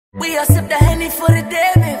We are sip the Henny for the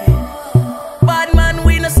day, baby. Bad man,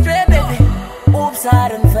 we no stray, baby. Oops, I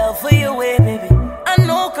done fell for your way, baby. I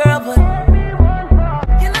know, girl, but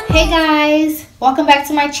hey guys, welcome back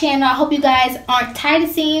to my channel. I hope you guys aren't tired of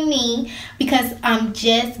seeing me because I'm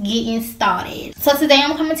just getting started. So today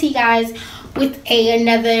I'm coming to you guys with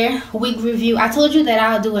another wig review. I told you that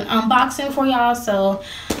I'll do an unboxing for y'all, so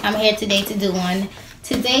I'm here today to do one.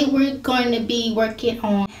 Today we're going to be working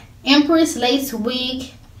on Empress lace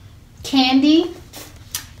wig Kandy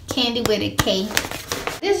with a K.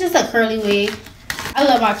 This is just a curly wig. I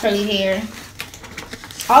love my curly hair.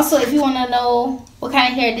 Also, if you want to know what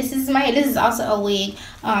kind of hair this is, my hair, this is also a wig,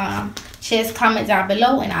 just comment down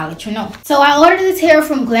below and I'll let you know. So I ordered this hair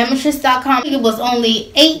from Glamourous.com. It was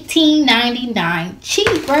only $18.99.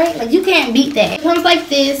 Cheap, right? Like, you can't beat that. It comes like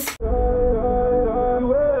this.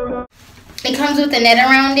 It comes with a net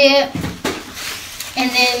around it, and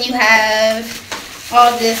then you have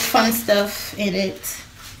all this fun stuff in it.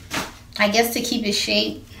 I guess to keep it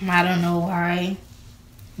shaped. I don't know why,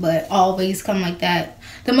 but always come like that.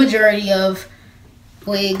 The majority of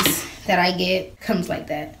wigs that I get comes like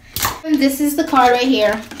that. And this is the card right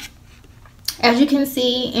here. As you can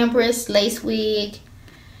see, Empress lace wig,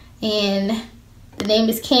 and the name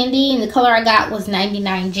is Kandy, and the color I got was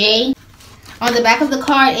 99J. On the back of the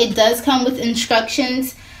card, it does come with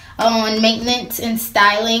instructions on maintenance and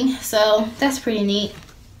styling, so that's pretty neat.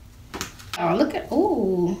 Oh, look at,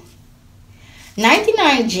 ooh,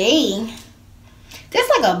 99J. That's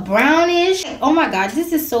like a brownish. Oh my gosh,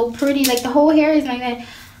 this is so pretty. Like, the whole hair is like that.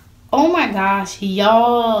 Oh my gosh,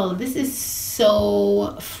 y'all, this is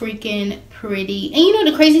so freaking pretty. And you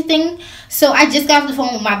know the crazy thing? So I just got off the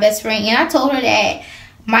phone with my best friend, and I told her that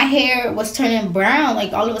my hair was turning brown,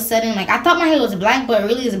 like all of a sudden. Like, I thought my hair was black, but it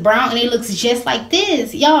really is brown, and it looks just like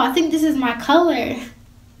this. Y'all, I think this is my color.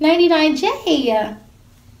 99J.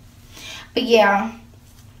 But yeah.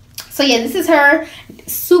 So yeah, this is her.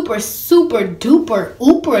 Super duper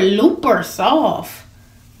ooper looper soft.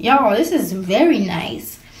 Y'all, this is very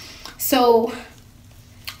nice. So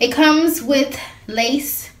it comes with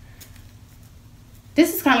lace.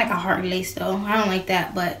 This is kind of like a hard lace though. I don't like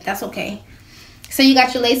that, but that's okay. So you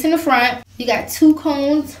got your lace in the front. You got two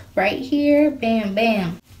combs right here. Bam,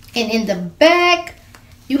 bam. And in the back,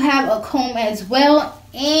 you have a comb as well.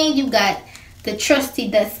 And you got the trusty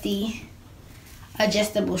dusty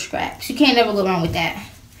adjustable straps. You can't ever go wrong with that.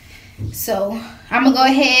 So I'm going to go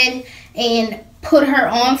ahead and put her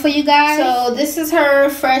on for you guys. So this is her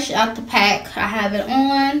fresh out the pack. I have it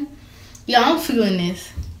on. Y'all, I'm feeling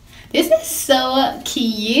this. This is so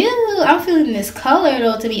cute. I'm feeling this color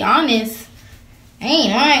though, to be honest. I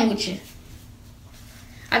ain't lying with you.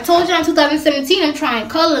 I told you in 2017 I'm trying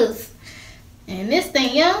colors. And this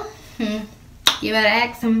thing, yo, you better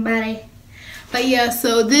ask somebody. But yeah,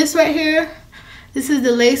 so this right here, this is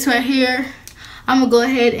the lace right here. I'm going to go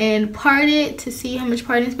ahead and part it to see how much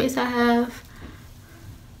parting space I have.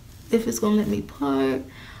 If it's going to let me part.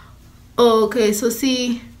 Oh, okay, so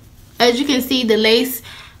see, as you can see, the lace,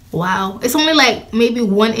 wow. It's only like maybe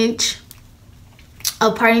 1 inch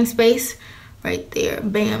of parting space. Right there,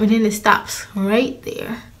 bam, and then it stops right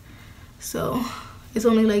there. So it's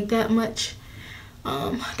only like that much.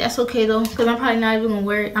 That's okay though, because I'm probably not even gonna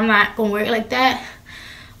wear it. I'm not gonna wear it like that.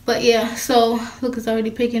 But yeah, so look, it's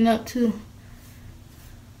already picking up too.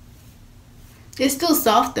 It's still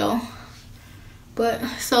soft though. But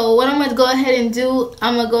so what I'm gonna go ahead and do,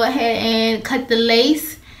 I'm gonna go ahead and cut the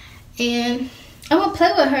lace, and I'm gonna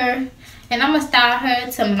play with her, and I'm gonna style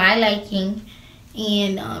her to my liking.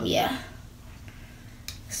 And yeah.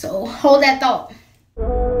 So hold that thought.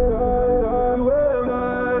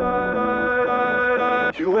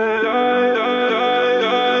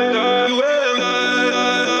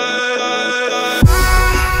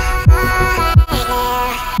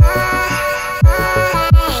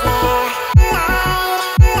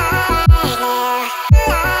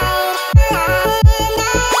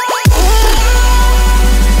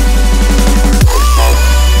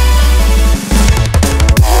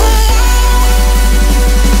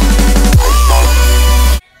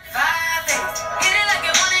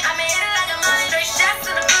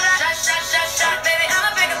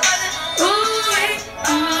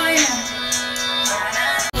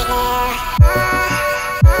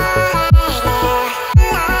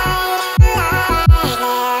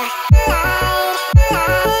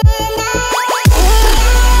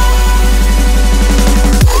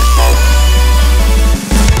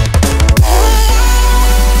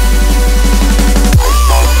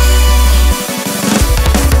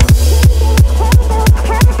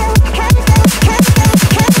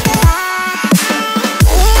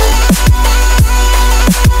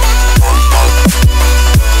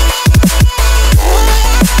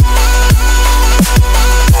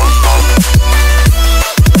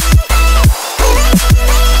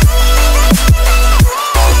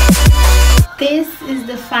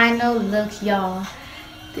 final look, y'all.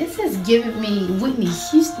 This is giving me Whitney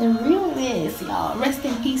Houston realness, y'all. Rest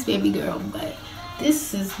in peace, baby girl. But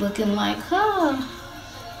this is looking like her.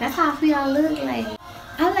 That's how I feel I look like.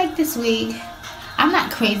 I like this wig. I'm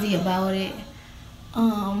not crazy about it.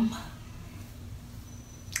 I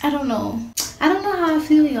don't know. I don't know how I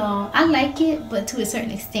feel, y'all. I like it, but to a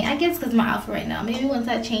certain extent. I guess because my outfit right now. Maybe once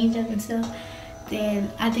I change up and stuff,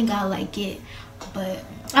 then I think I'll like it. But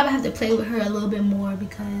I would have to play with her a little bit more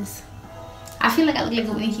because I feel like I look like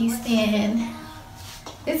a Whitney Houston.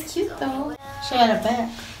 It's cute though. Show her the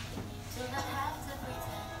back.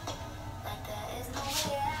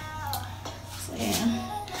 So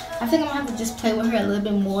yeah, I think I'm gonna have to just play with her a little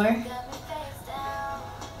bit more.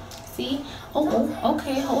 See? Oh,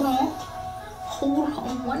 okay. Hold on.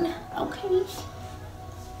 Okay.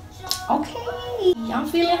 Okay. I'm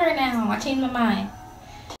feeling her now. I changed my mind.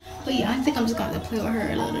 But yeah, I think I'm just gonna play with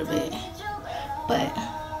her a little bit. But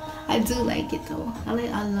I do like it though.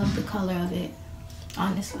 I love the color of it,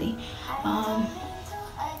 honestly.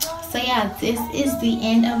 So yeah, this is the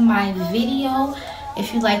end of my video.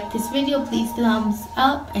 If you like this video, please thumbs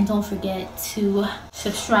up and don't forget to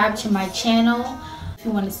subscribe to my channel. If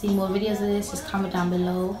you want to see more videos of this, just comment down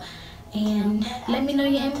below and let me know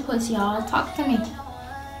your inputs, y'all. Talk to me.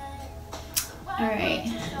 All right.